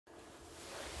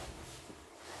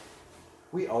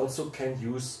We also can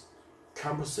use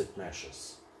composite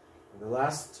meshes. In the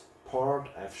last part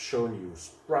I've shown you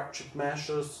structured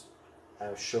meshes,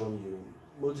 I've shown you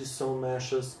multi-zone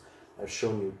meshes, I've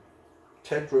shown you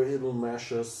tetrahedral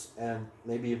meshes, and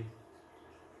maybe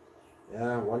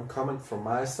one comment from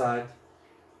my side,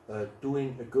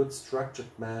 doing a good structured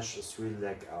mesh is really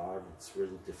like art. It's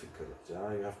really difficult.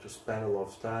 You have to spend a lot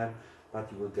of time,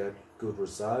 but you will get good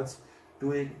results.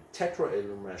 Doing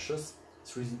tetrahedral meshes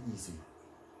is really easy.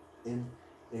 In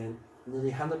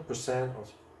nearly 100%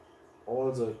 of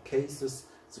all the cases,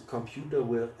 the computer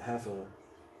will have an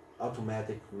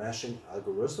automatic meshing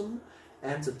algorithm,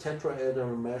 and the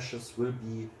tetrahedral meshes will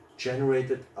be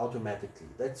generated automatically.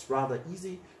 That's rather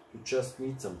easy. You just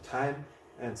need some time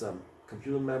and some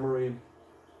computer memory,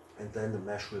 and then the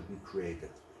mesh will be created.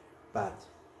 But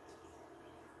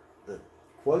the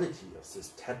quality of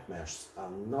these tet meshes are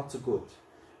not so good.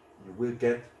 You will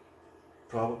get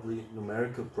probably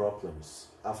numerical problems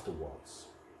afterwards.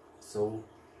 So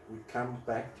we come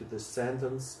back to the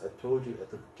sentence I told you at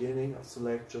the beginning of the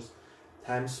lectures.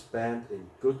 Time spent in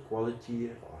good quality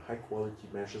or high quality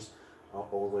meshes are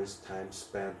always time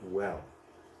spent well.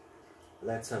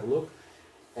 Let's have a look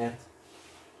at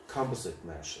composite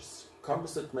meshes.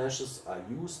 Composite meshes are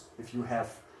used if you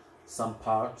have some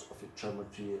parts of your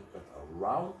geometry that are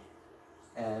round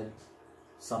and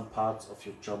some parts of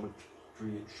your geometry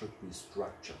should be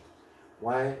structured.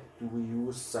 Why do we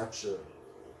use such a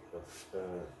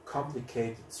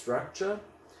complicated structure?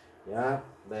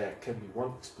 There can be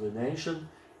one explanation.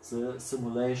 The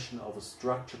simulation of a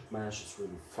structured mesh is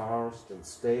really fast and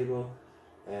stable,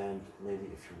 and maybe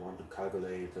if you want to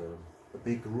calculate a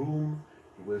big room,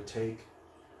 you will take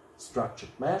structured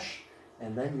mesh,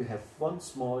 and then you have one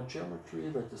small geometry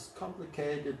that is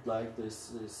complicated, like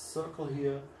this circle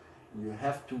here. You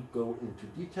have to go into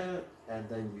detail, and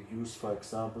then you use, for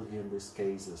example, here in this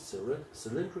case, a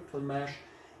cylindrical mesh,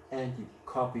 and you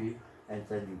copy and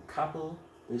then you couple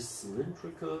this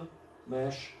cylindrical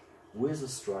mesh with a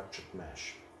structured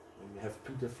mesh. And you have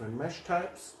two different mesh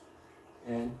types,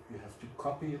 and you have to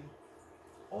copy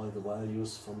all the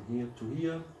values from here to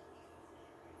here.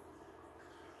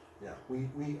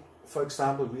 We for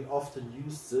example, we often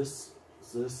use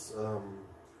this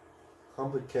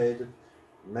complicated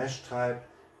mesh type,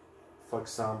 for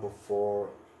example, for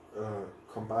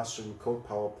combustion coal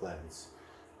power plants.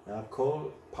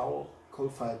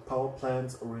 Coal-fired power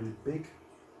plants are really big.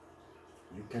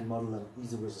 You can model them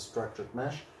easily with a structured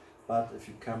mesh, but if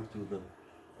you come to the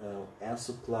air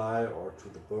supply or to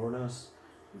the burners,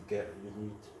 you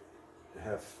need to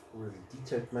have really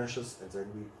detailed meshes, and then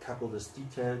we couple this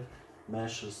detailed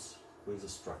meshes with a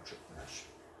structured mesh.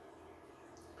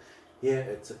 Here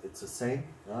it's the same.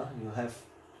 You have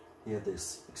here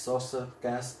this exhaust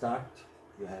gas duct,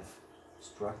 you have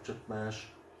structured mesh,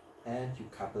 and you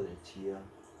couple it here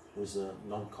with a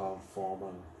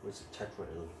non-conformal, with a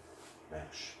tetrahedral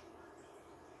mesh.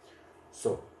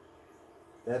 So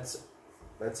let's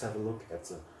have a look at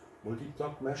the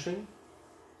multi-block meshing.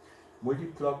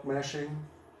 Multi-block meshing,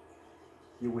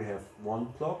 here we have one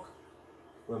block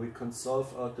where we can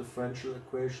solve our differential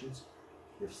equations.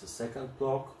 We have the second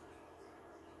block,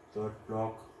 third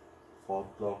block,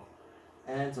 fourth block,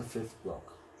 and the fifth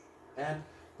block. And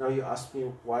now you ask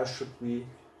me, why should we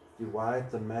divide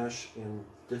the mesh in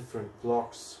different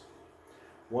blocks?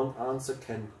 One answer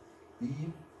can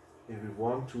be if we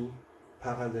want to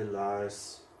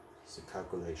parallelize the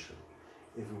calculation.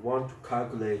 If we want to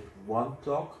calculate one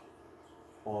block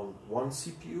on one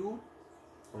CPU,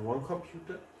 on one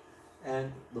computer,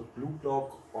 and the blue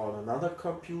block on another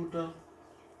computer,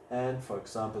 and for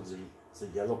example the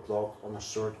yellow block on a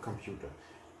third computer.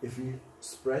 If we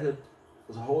spread it,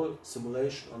 the whole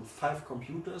simulation on 5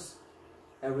 computers,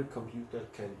 every computer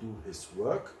can do his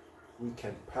work. We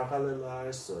can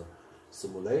parallelize the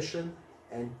simulation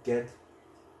and get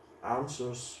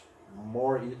answers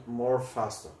more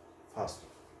faster.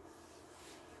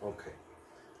 Okay,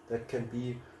 that can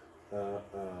be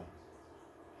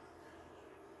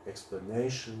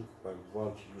explanation why we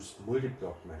want to use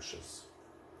multi-block meshes.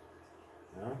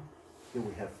 Here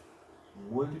we have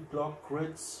multi-block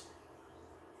grids,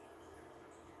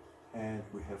 and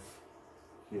we have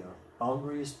here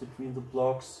boundaries between the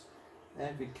blocks,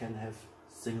 and we can have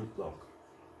single block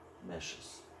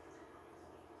meshes.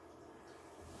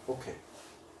 Okay,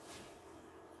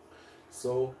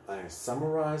 so I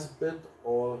summarize a bit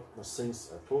all the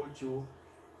things I told you.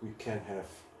 We can have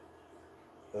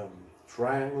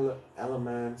triangle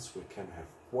elements, we can have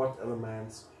quad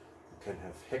elements, we can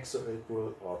have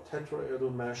hexaedral or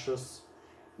tetrahedral meshes,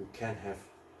 we can have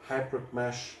hybrid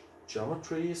mesh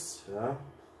geometries,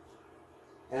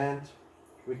 and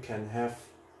we can have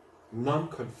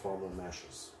non-conformal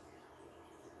meshes.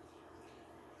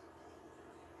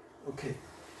 Okay,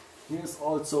 here's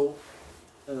also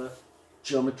a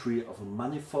geometry of a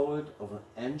manifold of an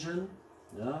engine,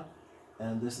 yeah,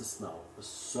 and this is now a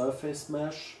surface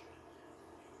mesh.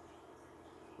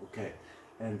 Okay,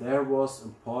 and there was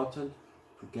important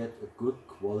to get a good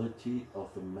quality of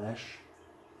the mesh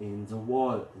in the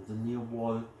wall, in the near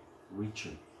wall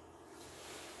region.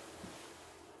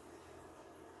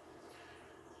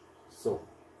 So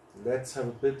let's have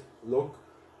a bit look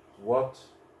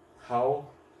how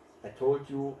I told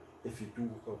you, if you do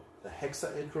a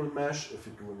hexaedral mesh, if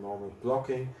you do a normal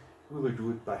blocking, we will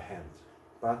do it by hand.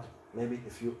 But maybe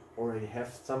if you already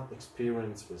have some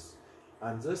experience with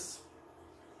ANSYS,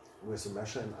 with a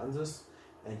mesher in ANSYS,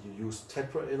 and you use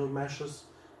tetraedral meshes,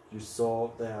 you saw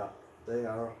they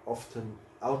are often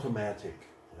automatic,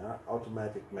 yeah,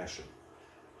 automatic meshing.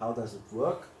 How does it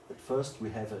work? At first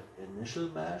we have an initial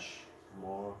mesh,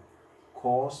 more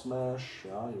coarse mesh,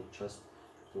 yeah, you just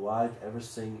divide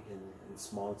everything in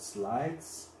small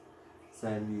slides.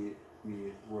 Then we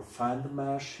refine the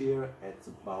mesh here at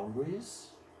the boundaries,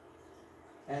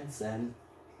 and then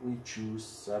we choose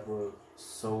several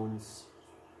zones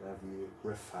where we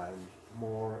refine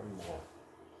more and more.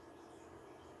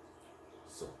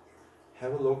 So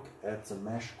have a look at the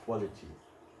mesh quality.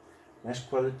 Mesh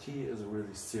quality is a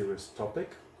really serious topic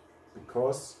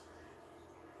because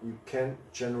you can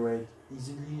generate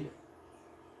easily.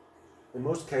 In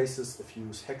most cases, if you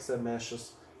use hexa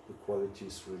meshes, the quality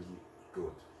is really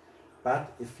good.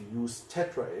 But if you use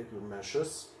tetraedral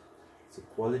meshes, the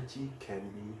quality can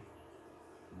be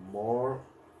more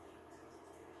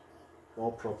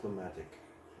problematic.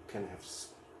 You can have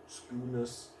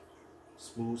skewness,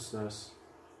 smoothness,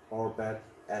 or bad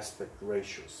aspect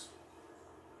ratios.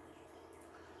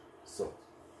 So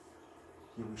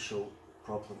here we show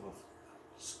problem of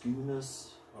skewness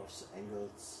of the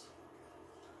angles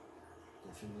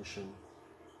definition,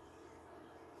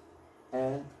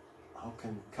 and how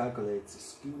can we calculate the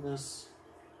skewness?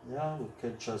 Yeah, we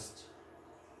can just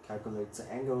calculate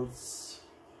the angles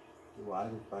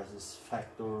divided by these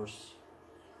factors.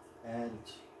 And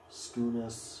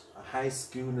skewness, a high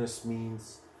skewness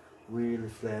means really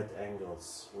flat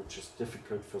angles, which is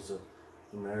difficult for the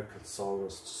numerical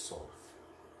solvers to solve.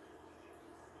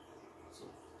 So,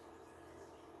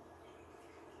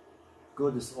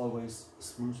 good is always a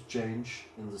smooth change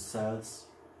in the cells.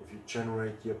 If you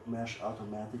generate your mesh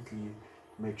automatically,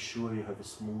 make sure you have a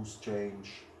smooth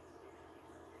change.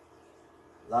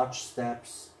 Large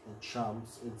steps and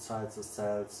jumps inside the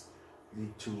cells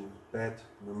lead to bad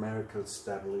numerical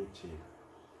stability.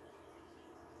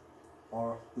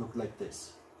 Or look like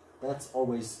this. That's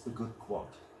always a good quad.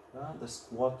 This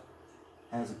quad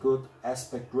has a good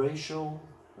aspect ratio.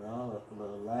 The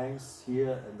lengths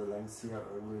here and the lengths here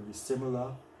are really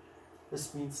similar.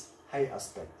 This means high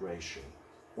aspect ratio.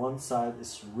 One side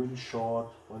is really short,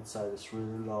 one side is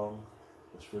really long.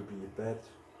 This will be a bad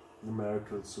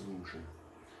numerical solution.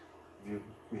 If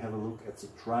we have a look at the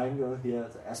triangle here,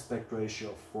 the aspect ratio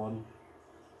of 1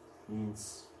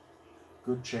 means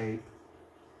good shape.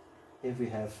 If we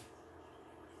have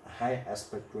a high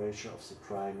aspect ratio of the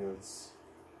triangles,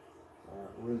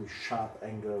 really sharp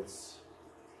angles,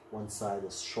 one side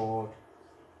is short,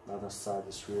 another side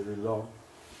is really long,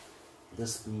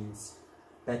 this means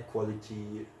bad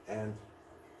quality and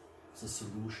the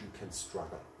solution can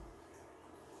struggle.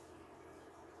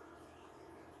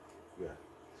 Yeah.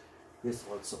 Here's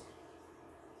also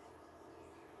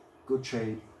good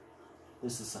shape.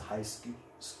 This is a high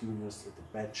skewness with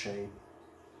a bad shape.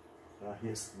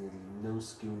 Here's nearly no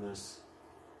skewness,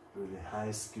 really high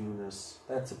skewness.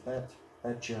 That's a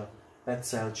bad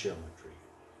cell geometry.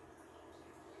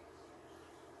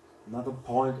 Another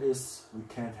point is we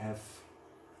can't have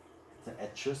the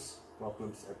edges,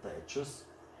 problems at the edges.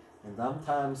 And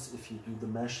sometimes if you do the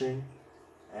meshing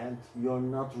and you're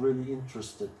not really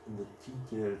interested in the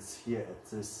details here at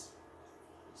this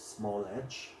small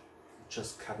edge, you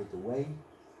just cut it away,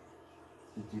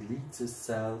 you delete this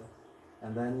cell,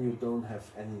 and then you don't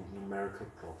have any numerical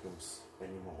problems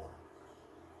anymore.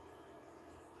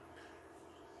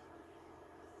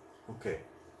 Okay.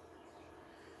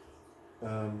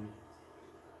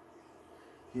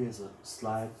 Here's a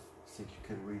slide. I think you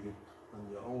can read it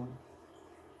on your own.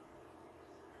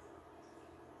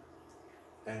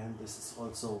 And this is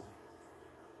also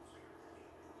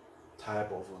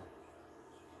type of a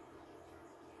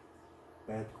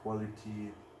bad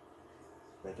quality,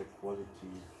 better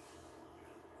quality.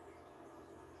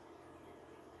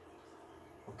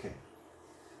 Okay,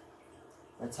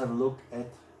 let's have a look at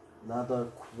another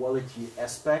quality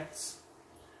aspects.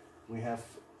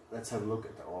 let's have a look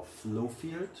at our flow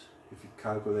field. If you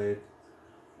calculate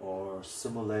or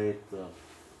simulate the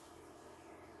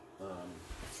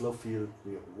flow field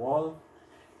via a wall,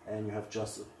 and you have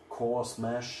just a coarse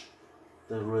mesh,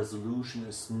 the resolution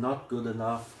is not good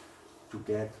enough to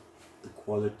get the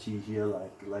quality here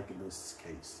like in this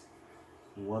case.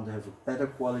 You want to have a better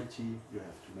quality, you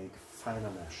have to make a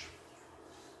finer mesh.